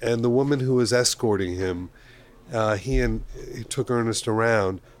books, and the woman who was escorting him, he took Ernest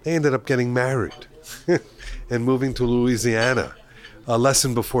around. They ended up getting married and moving to Louisiana. A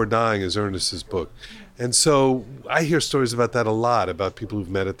Lesson Before Dying is Ernest's book. And so I hear stories about that a lot, about people who've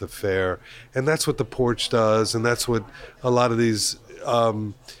met at the fair. And that's what the porch does, and that's what a lot of these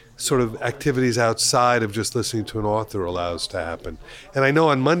sort of activities outside of just listening to an author allows to happen. And I know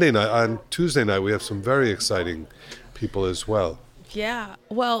on Tuesday night, we have some very exciting people as well. Yeah.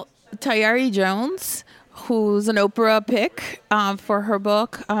 Well, Tayari Jones, who's an Oprah pick for her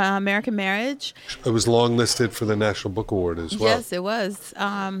book, American Marriage. It was longlisted for the National Book Award as well. Yes, it was.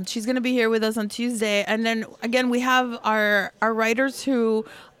 She's going to be here with us on Tuesday. And then, again, we have our writers who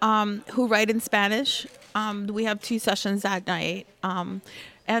write in Spanish. We have 2 sessions that night.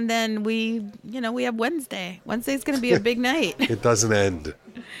 And then we have Wednesday. Wednesday's going to be a big night. It doesn't end.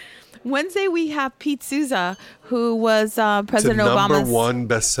 Wednesday, we have Pete Souza, who was President Obama's... It's a number 1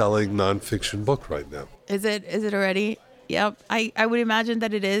 best-selling nonfiction book right now. Is it already? Yep. I would imagine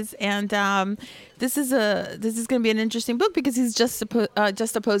that it is. And this is going to be an interesting book because he's just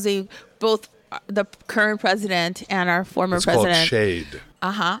opposing both the current president and our former president. It's called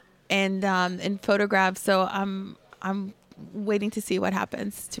Shade. And in photographs. So I'm waiting to see what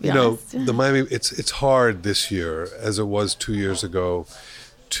happens, to be honest. The Miami, it's hard this year, as it was 2 years ago,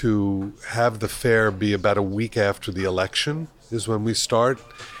 to have the fair be about a week after the election is when we start,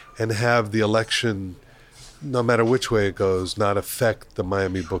 and have the election, no matter which way it goes, not affect the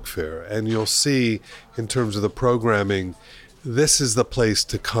Miami Book Fair. And you'll see, in terms of the programming, this is the place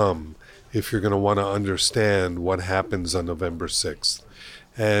to come if you're going to want to understand what happens on November 6th.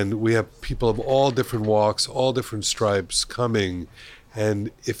 And we have people of all different walks, all different stripes coming.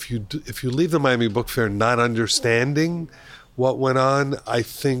 And if you leave the Miami Book Fair not understanding what went on, I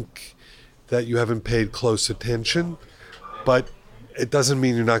think that you haven't paid close attention. But it doesn't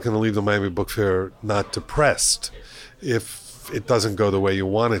mean you're not going to leave the Miami Book Fair not depressed if it doesn't go the way you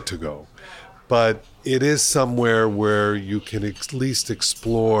want it to go. But it is somewhere where you can at least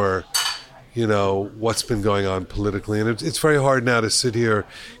explore, what's been going on politically. And it's very hard now to sit here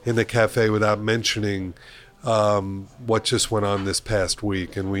in the cafe without mentioning what just went on this past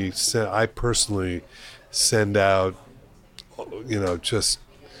week. And I personally send out, just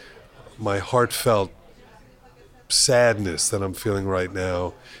my heartfelt sadness that I'm feeling right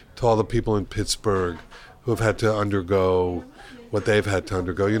now to all the people in Pittsburgh who have had to undergo what they've had to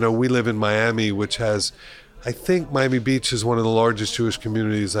undergo. We live in Miami, which has, I think Miami Beach is one of the largest Jewish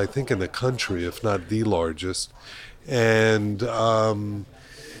communities, I think, in the country, if not the largest. And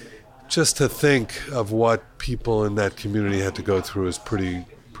just to think of what people in that community had to go through is pretty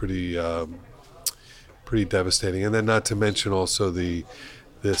devastating. And then not to mention also the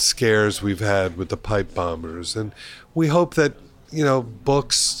scares we've had with the pipe bombers. And we hope that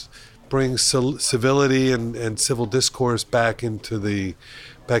books bring civility and civil discourse back into the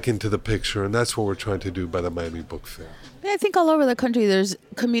picture, and that's what we're trying to do by the Miami Book Fair. I think all over the country, there's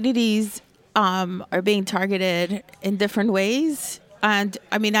communities are being targeted in different ways, and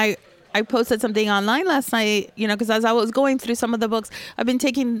I mean, I posted something online last night, because as I was going through some of the books, I've been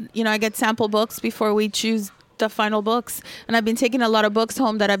taking, I get sample books before we choose the final books, and I've been taking a lot of books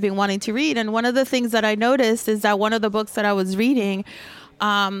home that I've been wanting to read. And one of the things that I noticed is that one of the books that I was reading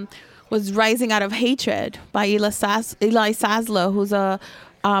was Rising Out of Hatred by Eli Saslow, who's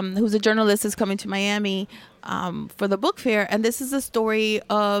a journalist who's coming to Miami for the book fair. And this is a story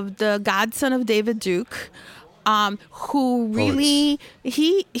of the godson of David Duke, who really,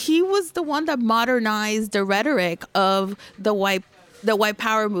 he was the one that modernized the rhetoric of the white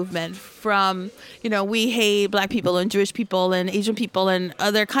power movement from, we hate Black people and Jewish people and Asian people and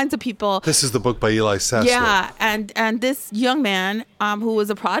other kinds of people. This is the book by Eli Saslow. Yeah, and this young man who was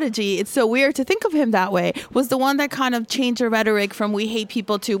a prodigy, it's so weird to think of him that way, was the one that kind of changed the rhetoric from we hate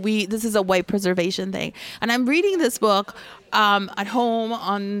people to this is a white preservation thing. And I'm reading this book at home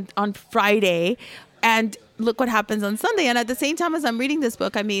on Friday, and look what happens on Sunday. And at the same time as I'm reading this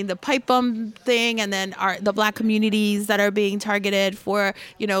book, I mean, the pipe bomb thing, and then the Black communities that are being targeted for,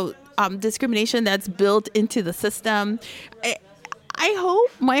 discrimination that's built into the system.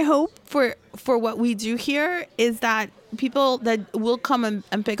 My hope for what we do here is that people that will come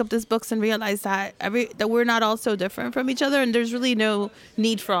and pick up these books and realize that that we're not all so different from each other, and there's really no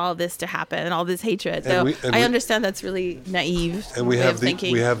need for all this to happen and all this hatred. So I understand that's really naive. And we have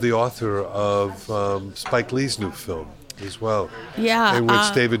the author of Spike Lee's new film as well. Yeah, in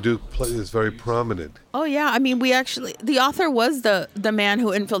which David Duke is very prominent. Oh yeah, I mean, the author was the man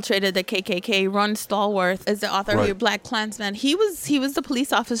who infiltrated the KKK. Ron Stallworth is the author of Black Klansman. He was the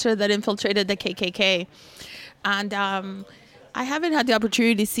police officer that infiltrated the KKK. And I haven't had the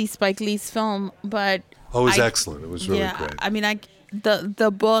opportunity to see Spike Lee's film, but it was excellent. It was really great. I mean,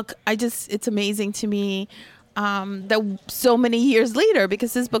 the book, it's amazing to me that so many years later,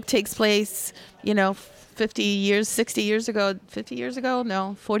 because this book takes place, 50 years, 60 years ago, 50 years ago,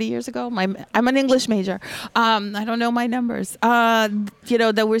 no, 40 years ago. I'm an English major. I don't know my numbers.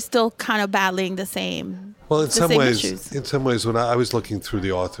 That we're still kind of battling the same. Well, in some ways, when I was looking through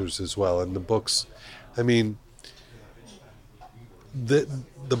the authors as well and the books, I mean, the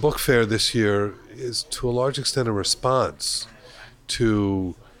book fair this year is to a large extent a response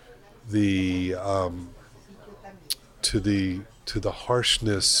to the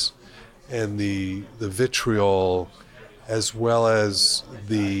harshness and the vitriol, as well as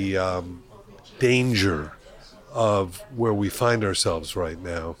the danger of where we find ourselves right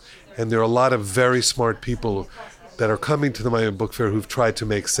now. And there are a lot of very smart people that are coming to the Miami Book Fair who've tried to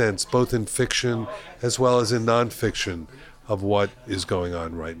make sense, both in fiction as well as in nonfiction, of what is going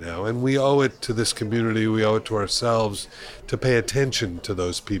on right now. And we owe it to this community, we owe it to ourselves to pay attention to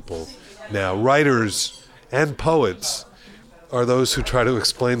those people now. Writers and poets are those who try to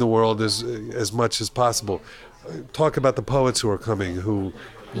explain the world as much as possible. Talk about the poets who are coming, who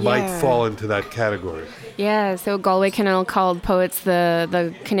might fall into that category. Yeah, so Galway Kinnell called poets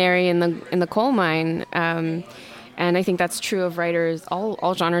the canary in the coal mine. And I think that's true of writers,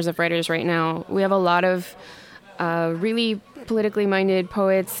 all genres of writers right now. We have a lot of really politically minded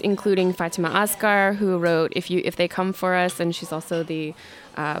poets, including Fatima Asghar, who wrote If They Come For Us, and she's also the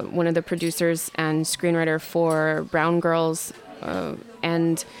one of the producers and screenwriter for Brown Girls.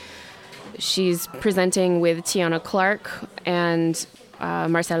 And she's presenting with Tiana Clark and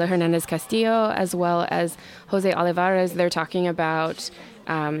Marcela Hernandez Castillo, as well as Jose Olivares. They're talking about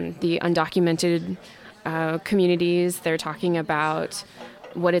the undocumented communities. They're talking about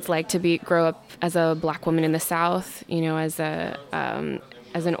what it's like to grow up as a Black woman in the South, as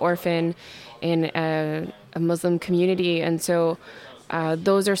an orphan in a Muslim community. And so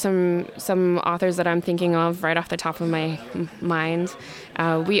those are some authors that I'm thinking of right off the top of my mind.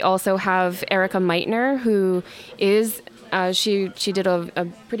 We also have Erica Meitner, who is she did a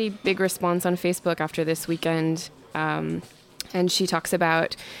pretty big response on Facebook after this weekend, and she talks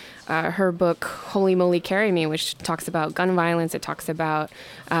about her book, Holy Moly, Carry Me, which talks about gun violence. It talks about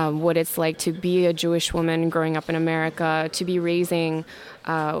what it's like to be a Jewish woman growing up in America, to be raising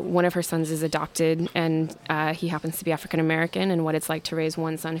one of her sons is adopted, and he happens to be African American, and what it's like to raise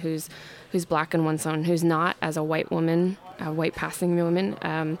one son who's Black and one son who's not, as a white woman, a white passing woman.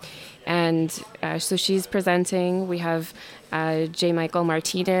 So she's presenting. We have J. Michael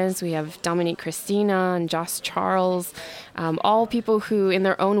Martinez, we have Dominique Christina and Joss Charles, all people who in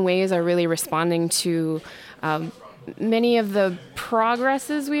their own ways are really responding to many of the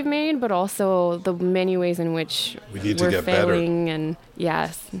progresses we've made, but also the many ways in which we need to we're get failing. better. And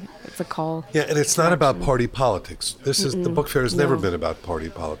yes, it's a call. Yeah, and it's not about party politics. This is the book fair has never been about party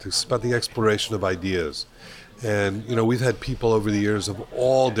politics. It's about the exploration of ideas. And, we've had people over the years of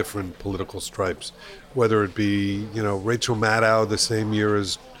all different political stripes, whether it be, Rachel Maddow the same year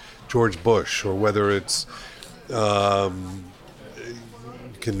as George Bush, or whether it's, you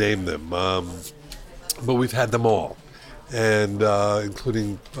can name them, but we've had them all, and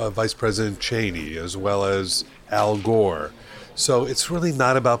including Vice President Cheney, as well as Al Gore. So it's really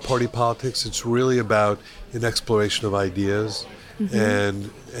not about party politics. It's really about an exploration of ideas. And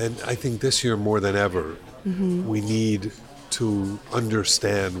I think this year more than ever, we need to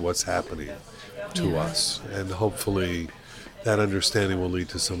understand what's happening to us, and hopefully that understanding will lead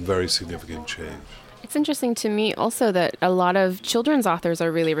to some very significant change. It's interesting to me also that a lot of children's authors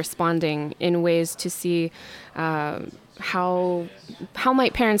are really responding in ways to see how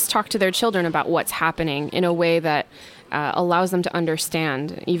might parents talk to their children about what's happening in a way that allows them to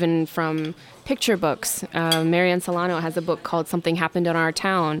understand, even from picture books. Marianne Solano has a book called Something Happened in Our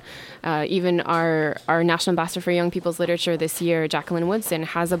Town. Even our National Ambassador for Young People's Literature this year, Jacqueline Woodson,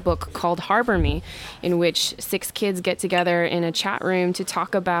 has a book called Harbor Me, in which 6 kids get together in a chat room to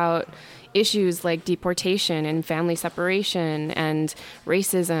talk about issues like deportation and family separation and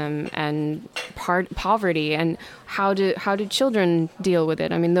racism and poverty, and how do children deal with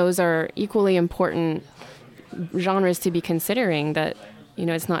it. I mean, those are equally important genres to be considering, that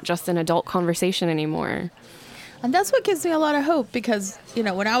it's not just an adult conversation anymore. And that's what gives me a lot of hope, because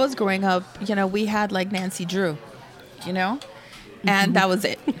when I was growing up, we had like Nancy Drew, and that was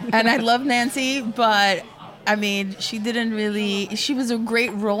it. And I love Nancy, but I mean, she was a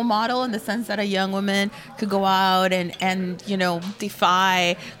great role model in the sense that a young woman could go out and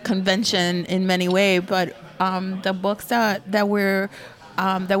defy convention in many ways. But the books that we're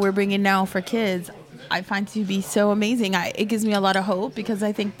bringing now for kids, I find to be so amazing. It gives me a lot of hope, because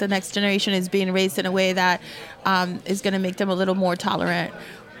I think the next generation is being raised in a way that is going to make them a little more tolerant.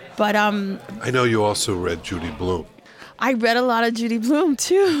 But I know you also read Judy Blume. I read a lot of Judy Blume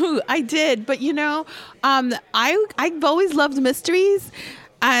too. I did, but I've always loved mysteries,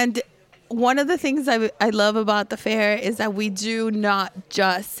 and one of the things I love about the fair is that we do not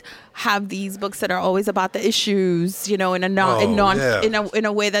just have these books that are always about the issues, in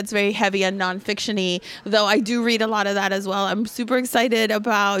a way that's very heavy and nonfiction-y. Though I do read a lot of that as well. I'm super excited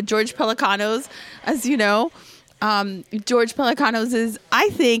about George Pelecanos, as you know. George Pelecanos is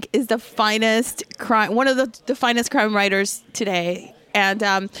the finest crime, one of the finest crime writers today, and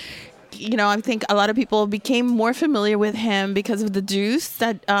I think a lot of people became more familiar with him because of The Deuce,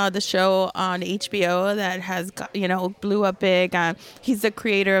 that the show on HBO that has blew up big. He's the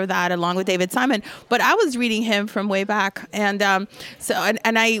creator of that, along with David Simon. But I was reading him from way back, and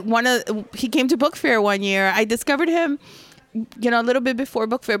he came to Book Fair one year. I discovered him a little bit before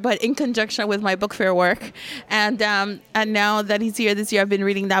Book Fair, but in conjunction with my Book Fair work. And now that he's here this year, I've been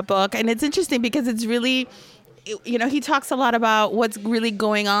reading that book. And it's interesting because it's really, he talks a lot about what's really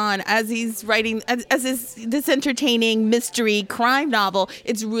going on as he's writing, this entertaining mystery crime novel.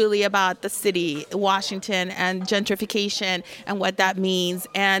 It's really about the city, Washington, and gentrification and what that means.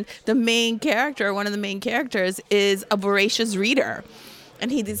 And one of the main characters is a voracious reader.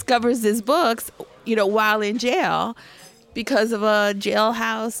 And he discovers these books, while in jail, because of a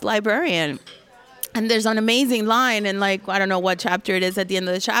jailhouse librarian. And there's an amazing line in, I don't know what chapter it is at the end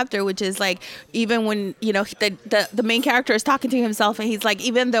of the chapter, which is even when, the main character is talking to himself, and he's like,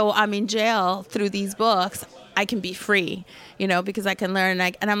 even though I'm in jail through these books, I can be free, because I can learn.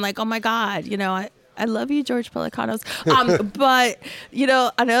 And I'm like, oh my God, I love you, George Pelecanos. But,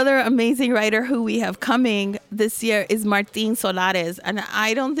 another amazing writer who we have coming this year is Martín Solares. And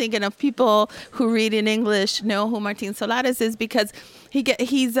I don't think enough people who read in English know who Martín Solares is, because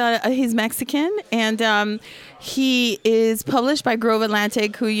he's Mexican, and he is published by Grove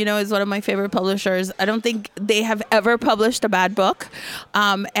Atlantic, who is one of my favorite publishers. I don't think they have ever published a bad book.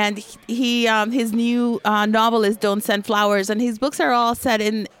 And his new novel is Don't Send Flowers, and his books are all set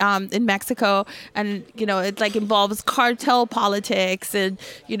in Mexico, and it involves cartel politics and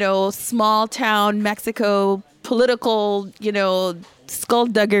small town Mexico political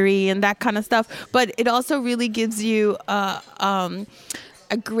skullduggery and that kind of stuff. But it also really gives you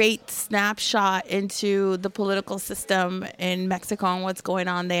a great snapshot into the political system in Mexico and what's going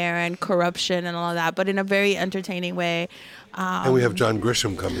on there, and corruption and all of that, but in a very entertaining way. And we have John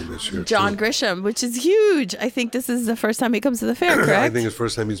Grisham coming this year. John Grisham, which is huge. I think this is the first time he comes to the fair, correct? I think it's the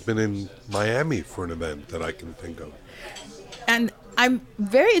first time he's been in Miami for an event that I can think of. And I'm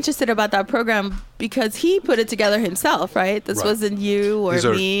very interested about that program because he put it together himself, right? This wasn't you or These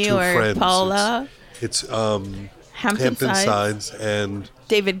are me two or friends. Paula. It's Hampton Signs and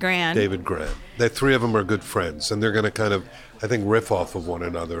David Grand. The three of them are good friends, and they're going to kind of, I think, riff off of one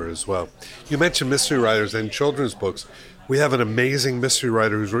another as well. You mentioned mystery writers and children's books. We have an amazing mystery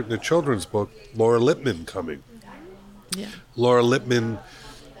writer who's written a children's book, Laura Lippman, coming. Yeah. Laura Lippman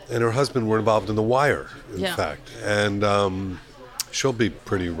and her husband were involved in The Wire, in fact. And she'll be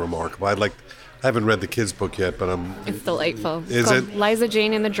pretty remarkable. I haven't read the kids' book yet, but It's delightful. Is it's called it? Liza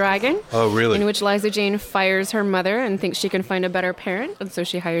Jane and the Dragon. Oh, really? In which Liza Jane fires her mother and thinks she can find a better parent, and so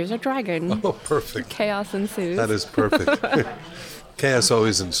she hires a dragon. Oh, perfect. Chaos ensues. That is perfect. Chaos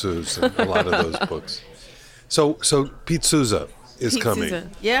always ensues in a lot of those books. So Pete Souza is coming. Souza.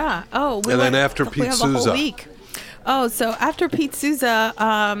 Yeah. Oh, And then after Pete we have Souza. a whole week. Oh, so after Pete Souza,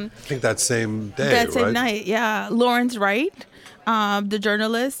 I think that same day, that same right? night, yeah. Lawrence Wright, the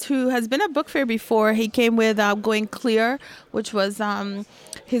journalist who has been at Book Fair before. He came with Going Clear, which was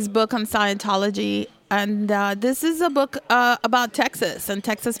his book on Scientology. And this is a book about Texas and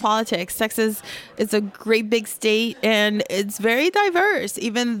Texas politics. Texas is a great big state, and it's very diverse.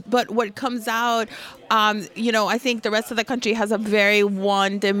 But what comes out, I think the rest of the country has a very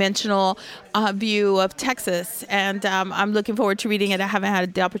one-dimensional view of Texas, and I'm looking forward to reading it. I haven't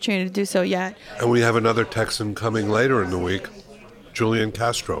had the opportunity to do so yet. And we have another Texan coming later in the week, Julian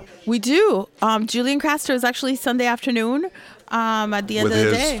Castro. We do. Julian Castro is actually Sunday afternoon. At the end of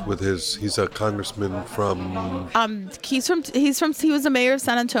the day, he's a congressman from. He was the mayor of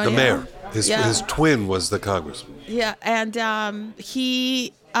San Antonio. The mayor. His twin was the congressman. Yeah, and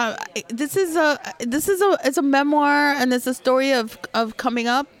this is a memoir, and it's a story of coming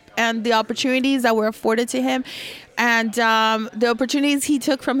up and the opportunities that were afforded to him, and the opportunities he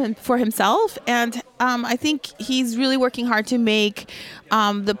took for himself. And I think he's really working hard to make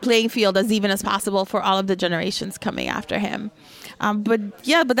the playing field as even as possible for all of the generations coming after him. But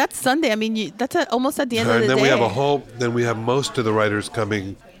that's Sunday. I mean, that's almost at the end of the day. And then we have most of the writers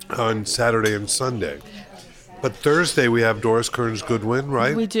coming on Saturday and Sunday. But Thursday we have Doris Kearns Goodwin,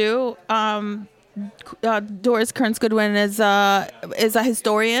 right? We do. Doris Kearns Goodwin is a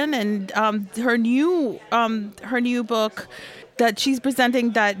historian, and her new book that she's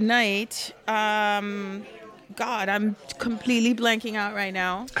presenting that night. God, I'm completely blanking out right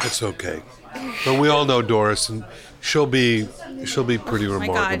now. It's okay, but we all know Doris, and she'll be pretty remarkable.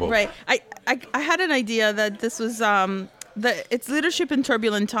 My God, right? I had an idea that this was it's leadership in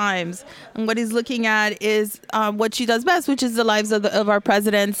turbulent times, and what he's looking at is what she does best, which is the lives of our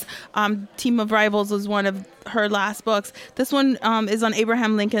presidents. Team of Rivals was one of her last books. This one is on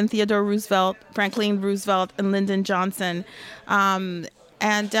Abraham Lincoln, Theodore Roosevelt, Franklin Roosevelt, and Lyndon Johnson.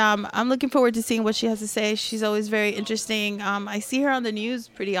 And I'm looking forward to seeing what she has to say. She's always very interesting. I see her on the news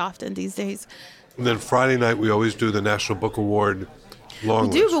pretty often these days. And then Friday night we always do the National Book Award. We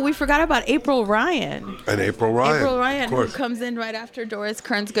do, but we forgot about April Ryan. And April Ryan, who comes in right after Doris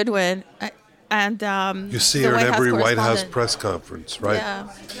Kearns Goodwin. And you see her in every White House press conference, right? Yeah.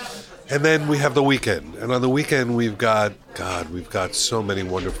 And then we have the weekend. And on the weekend we've got so many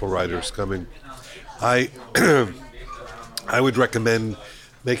wonderful writers coming. I would recommend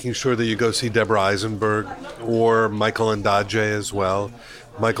making sure that you go see Deborah Eisenberg or Michael Ondaatje as well.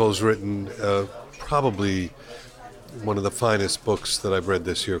 Michael's written probably one of the finest books that I've read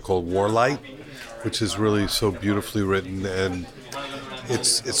this year, called Warlight, which is really so beautifully written, and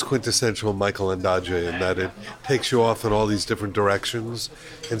it's quintessential Michael Ondaatje in that it takes you off in all these different directions,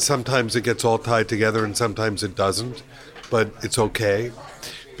 and sometimes it gets all tied together and sometimes it doesn't, but it's okay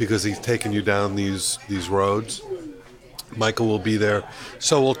because he's taken you down these roads. Michael will be there.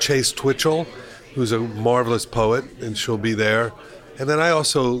 So will Chase Twitchell, who's a marvelous poet, and she'll be there. And then I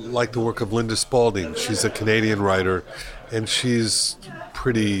also like the work of Linda Spalding. She's a Canadian writer, and she's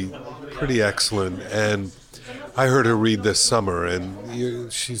pretty excellent. And I heard her read this summer,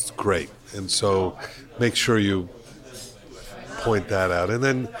 and she's great. And so make sure you point that out. And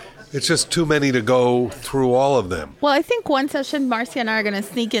then it's just too many to go through all of them. Well, I think one session Marcia and I are going to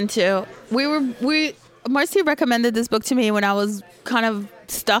sneak into. Marcia recommended this book to me when I was kind of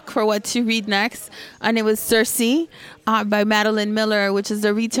stuck for what to read next, and it was Circe by Madeline Miller, which is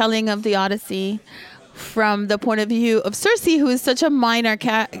a retelling of the Odyssey from the point of view of Circe, who is such a minor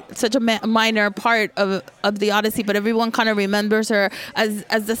part of the Odyssey, but everyone kind of remembers her as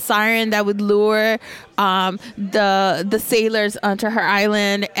the siren that would lure the sailors onto her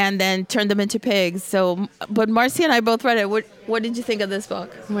island and then turn them into pigs. So, but Marcia and I both read it. What did you think of this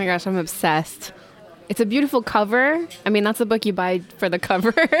book? Oh my gosh, I'm obsessed. It's a beautiful cover. I mean, that's a book you buy for the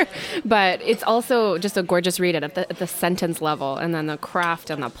cover, but it's also just a gorgeous read at the sentence level, and then the craft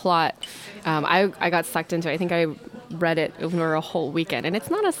and the plot. I got sucked into it. I think I read it over a whole weekend, and it's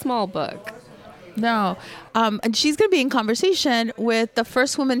not a small book. No. And she's going to be in conversation with the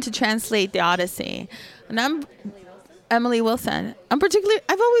first woman to translate the Odyssey. And I'm Emily Wilson.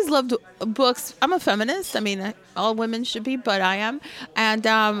 I've always loved books. I'm a feminist. I mean, all women should be, but I am. And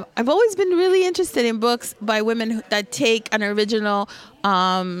I've always been really interested in books by women that take an original,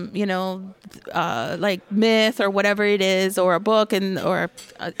 like myth or whatever it is, or a book or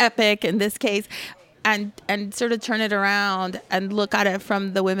an epic in this case, and sort of turn it around and look at it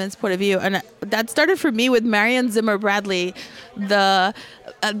from the women's point of view. And that started for me with Marion Zimmer Bradley, the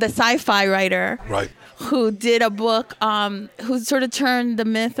sci-fi writer. Right. Who did a book, who sort of turned the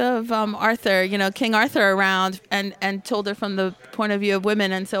myth of Arthur, King Arthur around and told it from the point of view of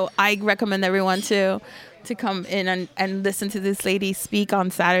women. And so I recommend everyone to come in and listen to this lady speak on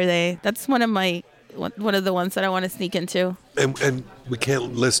Saturday. That's one of the ones that I want to sneak into. And we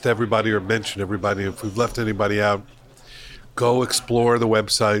can't list everybody or mention everybody. If we've left anybody out, go explore the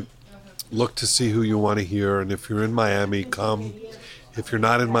website, look to see who you want to hear. And if you're in Miami, come. If you're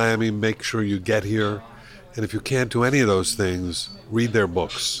not in Miami, make sure you get here. And if you can't do any of those things, read their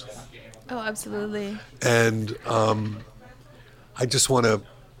books. Oh, absolutely. And I just want to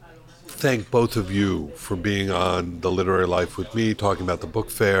thank both of you for being on The Literary Life with me, talking about the book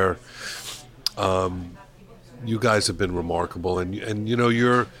fair. You guys have been remarkable. And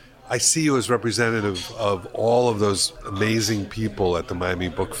I see you as representative of all of those amazing people at the Miami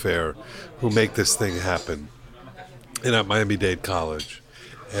Book Fair who make this thing happen. And at Miami-Dade College.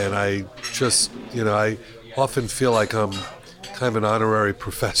 And I just, I often feel like I'm kind of an honorary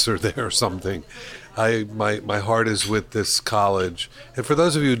professor there or something. My heart is with this college. And for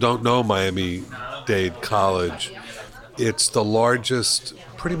those of you who don't know Miami-Dade College, it's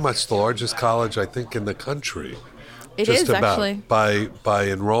pretty much the largest college, I think, in the country. It is, actually. By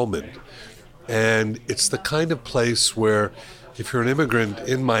enrollment. And it's the kind of place where if you're an immigrant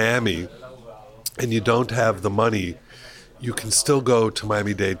in Miami and you don't have the money, you can still go to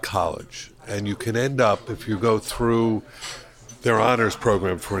Miami-Dade College. And you can end up, if you go through their honors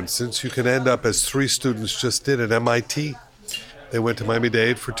program, for instance, you can end up as 3 students just did at MIT. They went to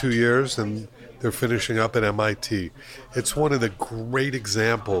Miami-Dade for 2 years, and they're finishing up at MIT. It's one of the great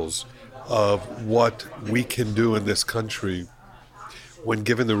examples of what we can do in this country when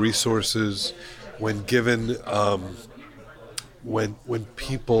given the resources, when given, when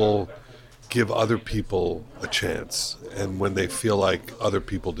people give other people a chance, and when they feel like other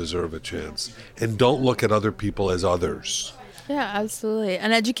people deserve a chance, and don't look at other people as others. Yeah, absolutely.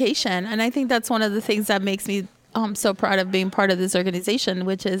 And education. And I think that's one of the things that makes me so proud of being part of this organization,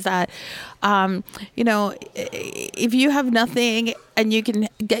 which is that, if you have nothing and you can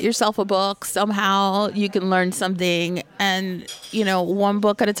get yourself a book, somehow you can learn something, and, one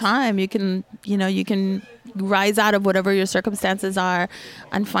book at a time, you can rise out of whatever your circumstances are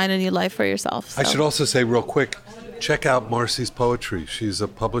and find a new life for yourself. So. I should also say real quick, check out Marcy's poetry. She's a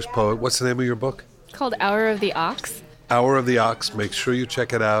published poet. What's the name of your book? It's called Hour of the Ox. Hour of the Ox. Make sure you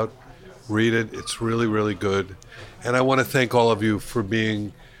check it out. Read it. It's really, really good. And I want to thank all of you for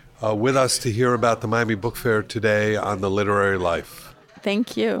being with us to hear about the Miami Book Fair today on The Literary Life.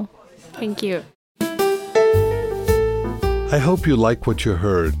 Thank you. Thank you. I hope you like what you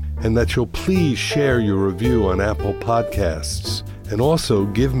heard, and that you'll please share your review on Apple Podcasts, and also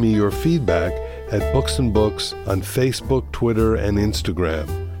give me your feedback at Books and Books on Facebook, Twitter, and Instagram.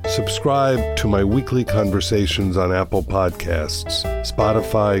 Subscribe to my weekly conversations on Apple Podcasts,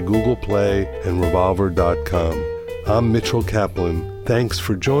 Spotify, Google Play, and Revolver.com. I'm Mitchell Kaplan. Thanks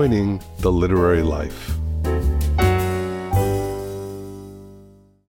for joining The Literary Life.